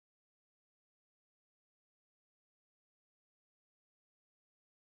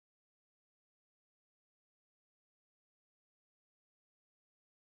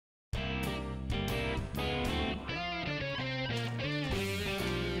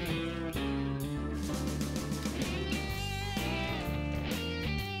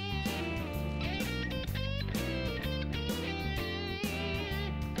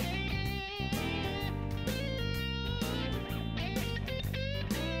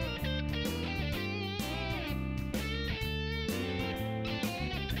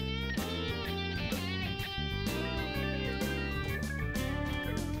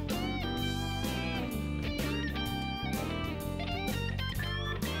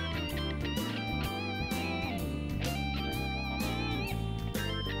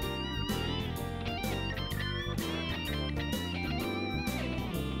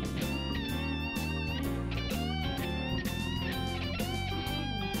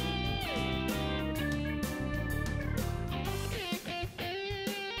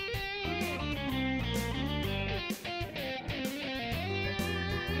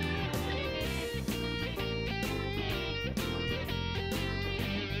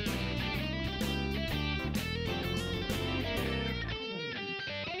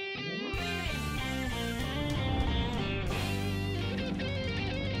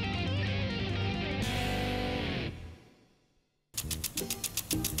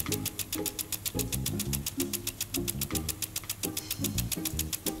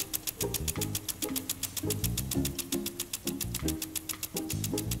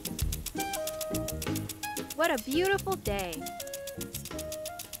What a beautiful day.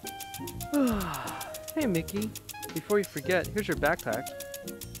 Hey, Mickie. Before you forget, here's your backpack.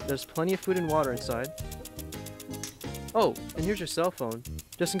 There's plenty of food and water inside. Oh, and here's your cell phone,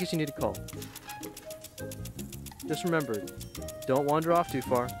 just in case you need to call. Just remember, don't wander off too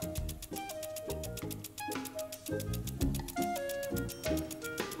far.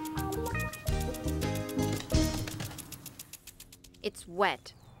 It's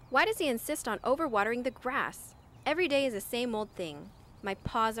wet. Why does he insist on overwatering the grass? Every day is the same old thing. My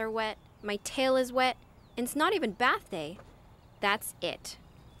paws are wet, my tail is wet, and it's not even bath day. That's it.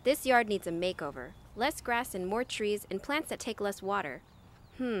 This yard needs a makeover. Less grass and more trees and plants that take less water.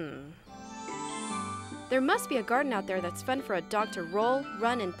 There must be a garden out there that's fun for a dog to roll,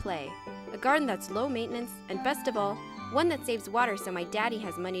 run, and play. A garden that's low maintenance, and best of all, one that saves water so my daddy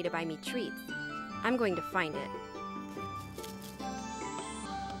has money to buy me treats. I'm going to find it.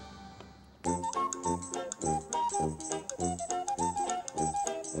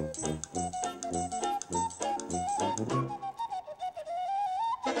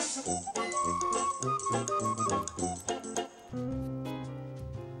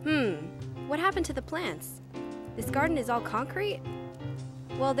 What happened to the plants? This garden is all concrete?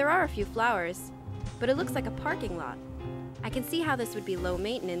 Well, there are a few flowers, but it looks like a parking lot. I can see how this would be low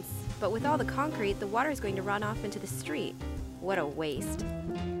maintenance, but with all the concrete, the water is going to run off into the street. What a waste.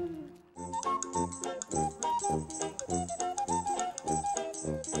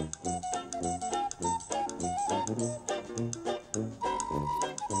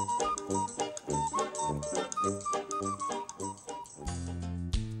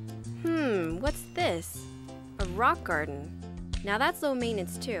 What's this? A rock garden. Now that's low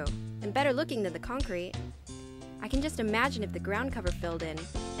maintenance too, and better looking than the concrete. I can just imagine if the ground cover filled in,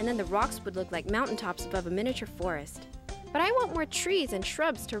 and then the rocks would look like mountaintops above a miniature forest. But I want more trees and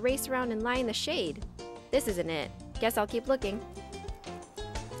shrubs to race around and lie in the shade. This isn't it. Guess I'll keep looking.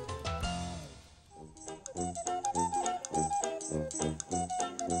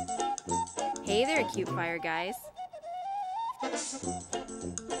 Hey there, cute fire guys.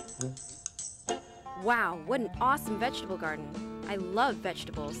 Wow, what an awesome vegetable garden. I love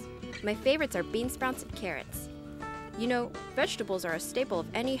vegetables. My favorites are bean sprouts and carrots. You know, vegetables are a staple of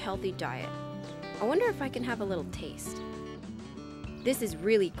any healthy diet. I wonder if I can have a little taste. This is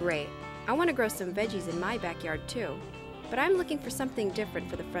really great. I want to grow some veggies in my backyard too. But I'm looking for something different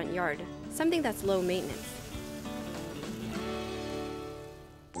for the front yard. Something that's low maintenance.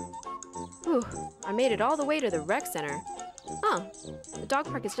 Whew, I made it all the way to the rec center. Oh, the dog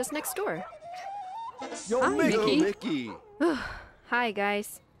park is just next door. Yo, Hi, Mickie! Hi,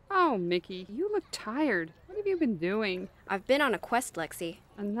 guys. Oh, Mickie, you look tired. What have you been doing? I've been on a quest, Lexi.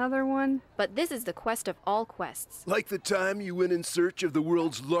 Another one? But this is the quest of all quests. Like the time you went in search of the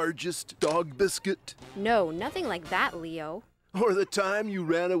world's largest dog biscuit? No, nothing like that, Leo. Or the time you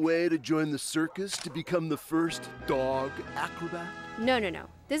ran away to join the circus to become the first dog acrobat? No.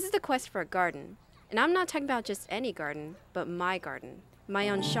 This is the quest for a garden. And I'm not talking about just any garden, but my garden. My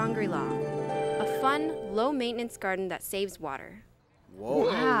own Shangri-La. A fun, low-maintenance garden that saves water. Whoa.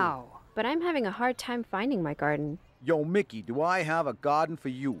 Wow. But I'm having a hard time finding my garden. Yo, Mickie, do I have a garden for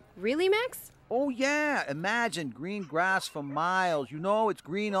you? Really, Max? Oh, yeah. Imagine green grass for miles. You know, it's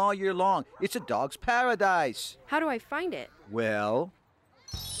green all year long. It's a dog's paradise. How do I find it? Well,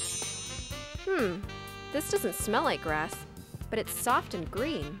 This doesn't smell like grass, but it's soft and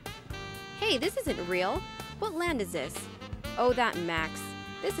green. Hey, this isn't real. What land is this? Oh, that Max.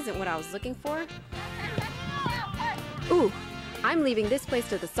 This isn't what I was looking for. Ooh, I'm leaving this place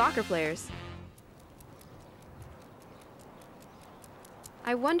to the soccer players.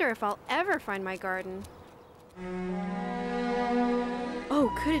 I wonder if I'll ever find my garden.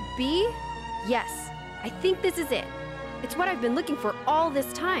 Oh, could it be? Yes, I think this is it. It's what I've been looking for all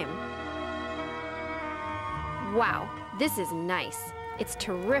this time. Wow, this is nice. It's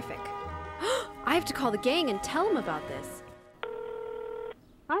terrific. I have to call the gang and tell them about this.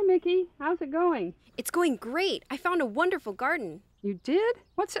 Hi, Mickie. How's it going? It's going great. I found a wonderful garden. You did?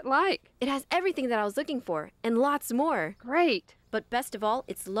 What's it like? It has everything that I was looking for, and lots more. Great. But best of all,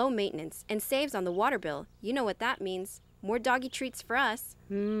 it's low maintenance and saves on the water bill. You know what that means. More doggy treats for us.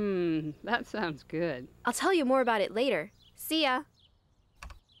 That sounds good. I'll tell you more about it later. See ya!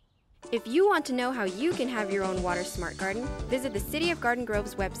 If you want to know how you can have your own water smart garden, visit the City of Garden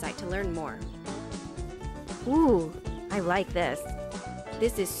Grove's website to learn more. Ooh, I like this.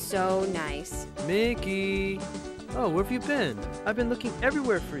 This is so nice. Mickie! Oh, where have you been? I've been looking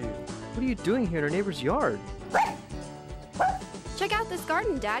everywhere for you. What are you doing here in our neighbor's yard? Check out this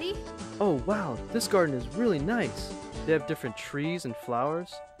garden, Daddy. Oh, wow, this garden is really nice. They have different trees and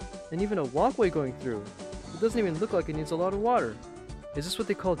flowers, and even a walkway going through. doesn't even look like it needs a lot of water. Is this what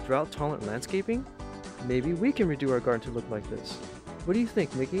they call drought-tolerant landscaping? Maybe we can redo our garden to look like this. What do you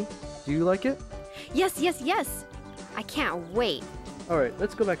think, Mickie? Do you like it? Yes, yes, yes! I can't wait. Alright,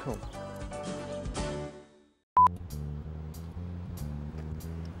 let's go back home.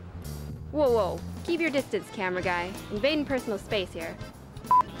 Whoa, whoa. Keep your distance, camera guy. Invading personal space here.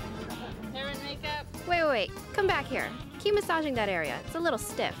 Hair and makeup. Wait, wait, wait. Come back here. Keep massaging that area. It's a little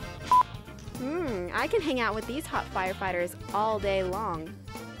stiff. I can hang out with these hot firefighters all day long.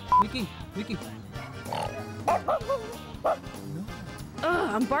 Mickie! Ugh,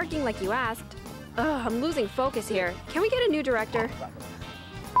 I'm barking like you asked. Ugh, I'm losing focus here. Can we get a new director?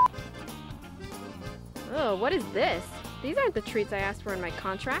 Oh, what is this? These aren't the treats I asked for in my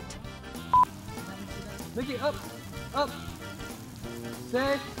contract. Mickie, up! Up!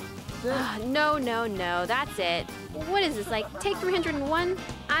 Sit! No, no, no. That's it. What is this, like take 301?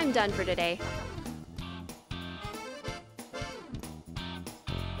 I'm done for today.